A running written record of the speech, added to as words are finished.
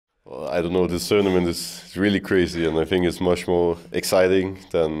Well, I don't know, this tournament is really crazy, and I think it's much more exciting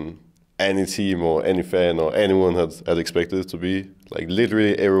than any team or any fan or anyone had expected it to be. Like,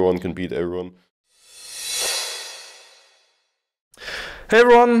 literally everyone can beat everyone. Hey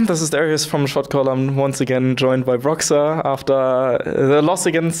everyone, this is Darius from Shotcaller. I'm once again joined by Broxah after the loss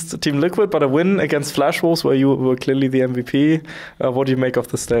against Team Liquid, but a win against Flash Wolves where you were clearly the MVP. What do you make of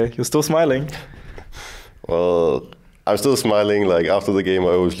this day? You're still smiling? Well, I'm still smiling. Like, after the game, I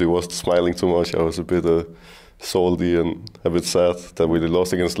obviously wasn't smiling too much. I was a bit salty and a bit sad that we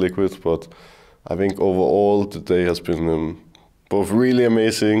lost against Liquid, but I think overall the day has been both really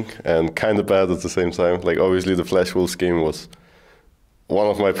amazing and kind of bad at the same time. Like, obviously the Flash Wolves game was one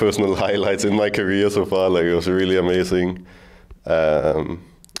of my personal highlights in my career so far. Like, it was really amazing. And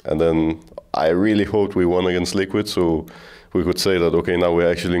then I really hoped we won against Liquid, so we could say that, okay, now we're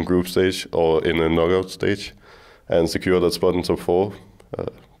actually in group stage or in a knockout stage and secure that spot in top 4.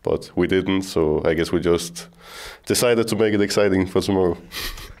 But we didn't, so I guess we just decided to make it exciting for tomorrow.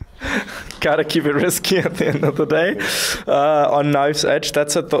 Gotta keep it risky at the end of the day. On Knife's Edge,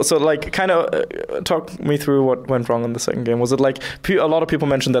 that's it. So, like, kind of talk me through what went wrong in the second game. Was it like a lot of people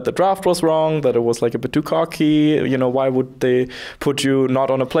mentioned that the draft was wrong, that it was like a bit too cocky? You know, why would they put you not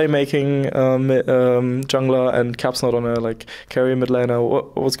on a playmaking jungler and Caps not on a like carry mid laner?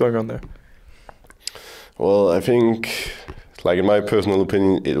 What was going on there? Well, I think, like, in my personal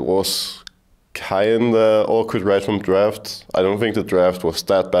opinion, it was kinda awkward right from draft. I don't think the draft was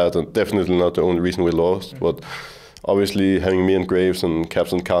that bad, and definitely not the only reason we lost. But obviously having me and Graves and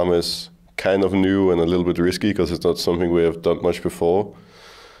Caps and Karma is kind of new and a little bit risky because it's not something we have done much before.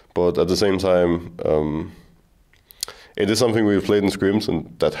 But at the same time, it is something we've played in scrims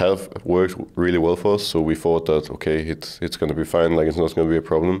and that have worked really well for us. So we thought that, okay, it's going to be fine, like, it's not going to be a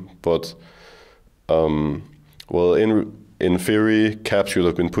problem. But well, in theory, Cap should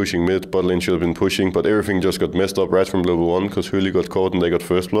have been pushing mid, bot lane should have been pushing, but everything just got messed up right from level 1 because Hurley got caught and they got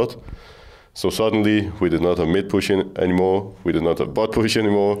first blood. So suddenly, we did not have mid push anymore, we did not have bot push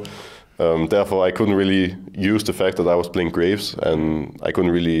anymore. Therefore, I couldn't really use the fact that I was playing Graves, and I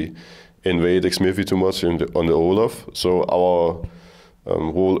couldn't really invade Xmithie too much on the Olaf. So our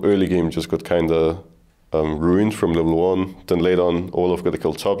whole early game just got kind of ruined from level 1. Then later on, Olaf got a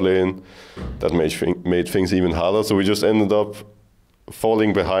kill top lane. That made things even harder. So we just ended up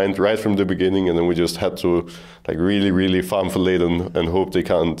falling behind right from the beginning, and then we just had to like really farm for late and hope they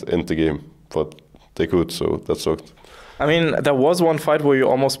can't end the game. But they could, so that sucked. I mean, there was one fight where you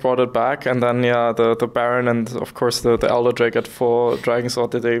almost brought it back, and then the Baron and of course the Elder Drake at 4 dragons. Or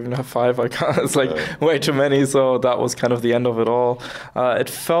did they even have 5? I can't. It's like way too many. So that was kind of the end of it all. It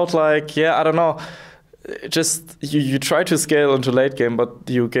felt like, I don't know. Just you tried to scale into late game, but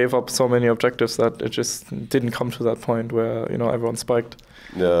you gave up so many objectives that it just didn't come to that point where everyone spiked.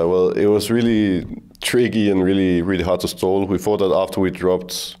 Yeah, well, it was really tricky and really hard to stall. We thought that after we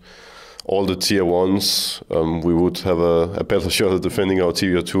dropped all the tier 1s, we would have a better shot at defending our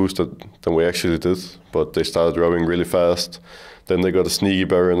tier 2s than we actually did. But they started dropping really fast. Then they got a sneaky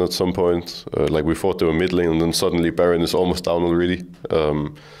Baron at some point. Like, we thought they were mid lane, and then suddenly Baron is almost down already.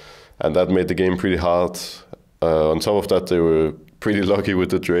 And that made the game pretty hard. On top of that, they were pretty lucky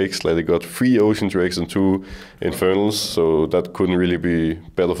with the Drakes. Like, they got 3 Ocean Drakes and 2 Infernals, so that couldn't really be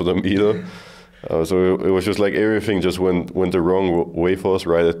better for them either. So it was just like everything just went the wrong way for us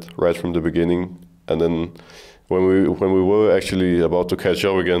right from the beginning. And then when we were actually about to catch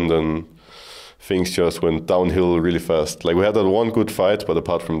up again, then things just went downhill really fast. Like, we had that one good fight, but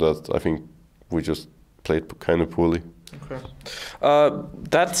apart from that, I think we just played kind of poorly. Okay.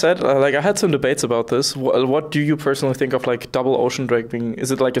 That said, like, I had some debates about this. What do you personally think of like double Ocean Drake being? Is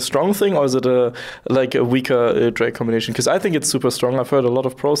it like a strong thing, or is it a weaker Drake combination? Because I think it's super strong. I've heard a lot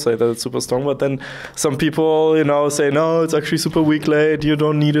of pros say that it's super strong, but then some people, say no, it's actually super weak late. You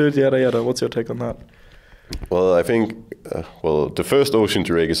don't need it. Yada yada. What's your take on that? Well, I think the first Ocean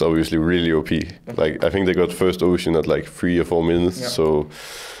Drake is obviously really OP. Like, I think they got first Ocean at like 3 or 4 minutes. Yeah. So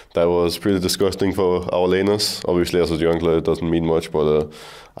that was pretty disgusting for our laners. Obviously, as a jungler, it doesn't mean much, but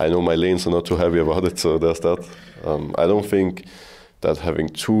I know my lanes are not too happy about it, so there's that. I don't think that having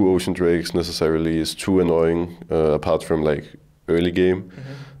 2 Ocean Drakes necessarily is too annoying, apart from like early game.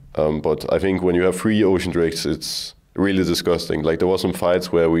 Mm-hmm. But I think when you have 3 Ocean Drakes, it's really disgusting. Like, there was some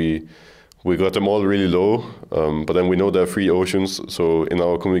fights where we got them all really low, but then we know there are 3 Oceans, so in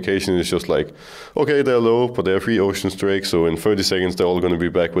our communication it's just like, okay, they're low, but there are 3 Ocean Drakes, so in 30 seconds they're all going to be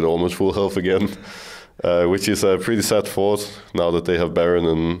back with almost full health again, which is a pretty sad thought now that they have Baron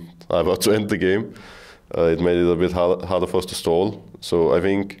and are about to end the game. It made it a bit harder for us to stall. So I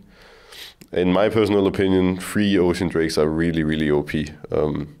think, in my personal opinion, 3 Ocean Drakes are really, really OP.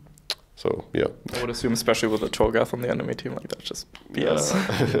 So yeah, I would assume, especially with a Cho'Gath on the enemy team, like that's just BS.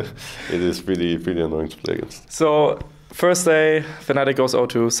 It is pretty annoying to play against. So first day, Fnatic goes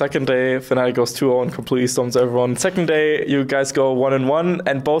 0-2. Second day, Fnatic goes 2-0 and completely storms everyone. Second day, you guys go 1-1,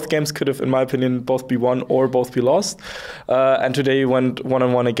 and both games could have, in my opinion, both be won or both be lost. And today you went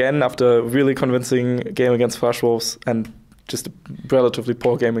 1-1 again after a really convincing game against Flash Wolves and just a relatively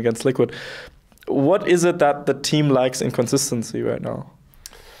poor game against Liquid. What is it that the team likes in consistency right now?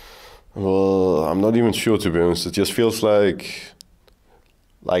 Well, I'm not even sure, to be honest. It just feels like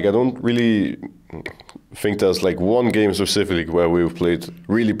I don't really think there's like one game specifically where we've played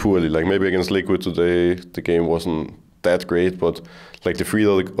really poorly. Like maybe against Liquid today, the game wasn't that great, but like the 3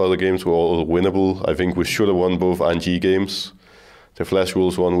 other games were all winnable. I think we should have won both RNG games. The Flash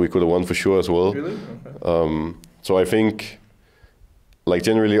Wolves one we could have won for sure as well. Really? Okay. So I think like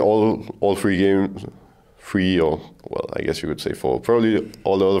generally all 3 games, 3 or well, I guess you could say 4. Probably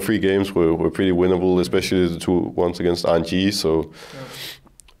all the other 3 games were pretty winnable, especially the 2 ones against RNG. So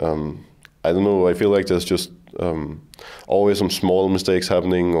I don't know. I feel like there's just always some small mistakes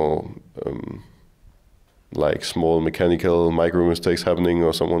happening, or like small mechanical micro mistakes happening,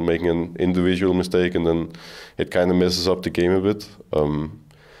 or someone making an individual mistake, and then it kind of messes up the game a bit.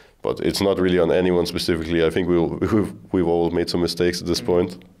 But it's not really on anyone specifically. I think we've all made some mistakes at this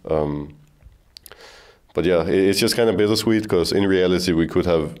point. But yeah, it's just kind of bittersweet, because in reality we could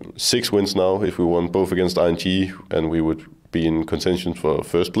have 6 wins now if we won both against RNG, and we would be in contention for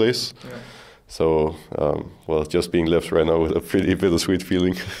first place. Yeah. So, well, just being left right now with a pretty bittersweet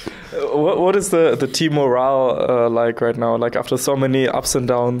feeling. What is the team morale like right now? Like after so many ups and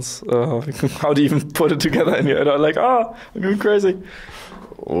downs, how do you even put it together in your head? Like, I'm going crazy.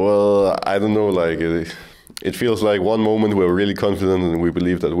 Well, I don't know, like it feels like one moment we're really confident and we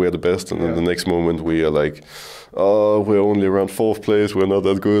believe that we're the best, and then the next moment we are like, we're only around 4th place, we're not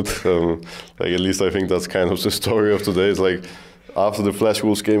that good. Like at least I think that's kind of the story of today. It's like after the Flash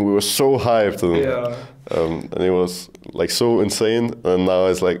Wolves game we were so hyped, and it was like so insane, and now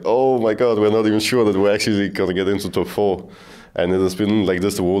it's like, oh my god, we're not even sure that we're actually gonna get into top 4. And it has been like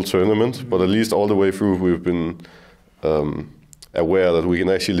this the whole tournament, but at least all the way through we've been aware that we can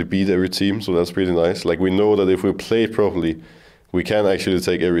actually beat every team, so that's pretty nice. Like we know that if we play properly, we can actually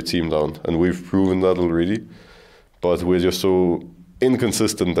take every team down, and we've proven that already. But we're just so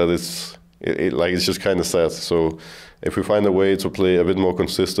inconsistent that it's just kind of sad. So if we find a way to play a bit more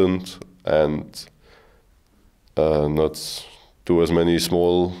consistent and not do as many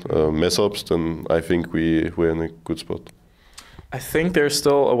small mess-ups, then I think we're in a good spot. I think there's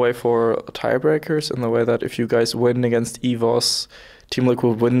still a way for tiebreakers, in the way that if you guys win against EVOS, Team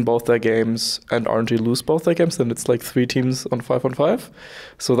Liquid will win both their games and RNG lose both their games, then it's like 3 teams on 5-on-5.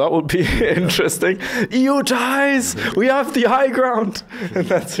 So that would be interesting. EU ties! We have the high ground in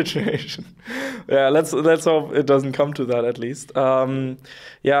that situation. Yeah, let's hope it doesn't come to that at least.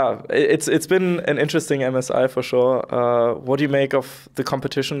 Yeah, it's been an interesting MSI for sure. What do you make of the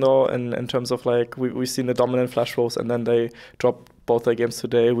competition though, in terms of like we've seen the dominant Flash Wolves and then they dropped both their games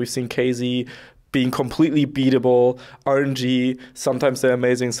today. We've seen KZ being completely beatable, RNG, sometimes they're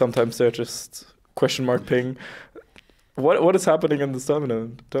amazing, sometimes they're just question mark ping. What is happening in this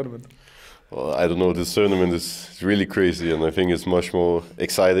tournament? Well, I don't know, this tournament is really crazy, and I think it's much more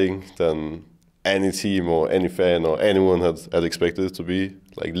exciting than any team or any fan or anyone had expected it to be.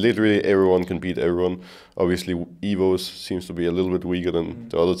 Like literally everyone can beat everyone. Obviously EVOS seems to be a little bit weaker than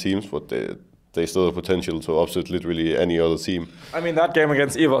the other teams, but they still have potential to upset literally any other team. I mean, that game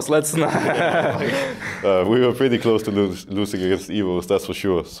against EVOS, let's not... we were pretty close to losing against EVOS, that's for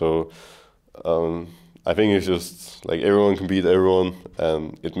sure. So I think it's just like everyone can beat everyone,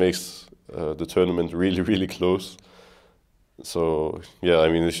 and it makes the tournament really, really close. So yeah, I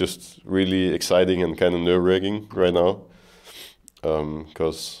mean, it's just really exciting and kind of nerve-wracking right now.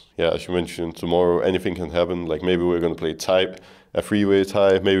 Because, yeah, as you mentioned, tomorrow anything can happen. Like maybe we're going to play a 3-way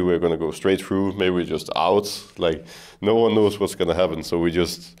tie, maybe we're going to go straight through, maybe we're just out. Like no one knows what's going to happen, so we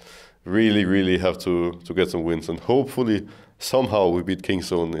just really, really have to get some wins, and hopefully somehow we beat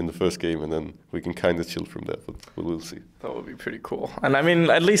Kingzone in the first game, and then we can kind of chill from there, but we'll see. That would be pretty cool. And I mean,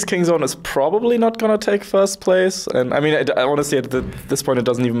 at least Kingzone is probably not going to take first place, and I mean, honestly, at this point it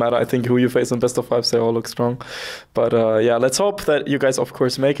doesn't even matter. I think who you face in best of 5s, they all look strong. But yeah, let's hope that you guys of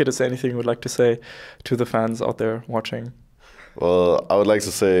course make it. Is there anything you would like to say to the fans out there watching? Well, I would like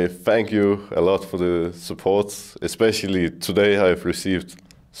to say thank you a lot for the support. Especially today, I've received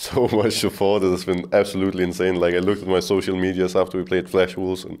so much support. It has been absolutely insane. Like I looked at my social medias after we played Flash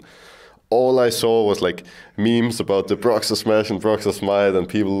Wolves, and all I saw was like memes about the Broxah smash and Broxah smite, and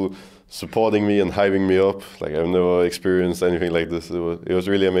people supporting me and hyping me up. Like I've never experienced anything like this. It was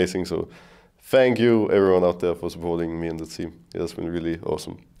really amazing. So thank you everyone out there for supporting me and the team. It's been really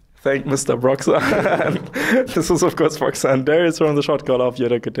awesome. Thank Mr. Broxah. This was of course Broxah and Darius from the Shotcaller. Hope you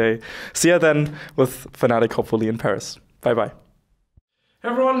had a good day. See you then with Fnatic hopefully in Paris. Bye bye. Hey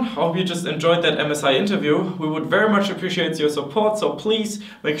everyone, hope you just enjoyed that MSI interview. We would very much appreciate your support, so please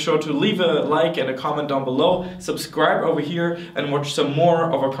make sure to leave a like and a comment down below, subscribe over here and watch some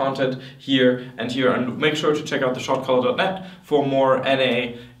more of our content here, and make sure to check out the shotcaller.net for more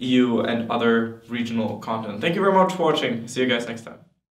NA, EU and other regional content. Thank you very much for watching. See you guys next time.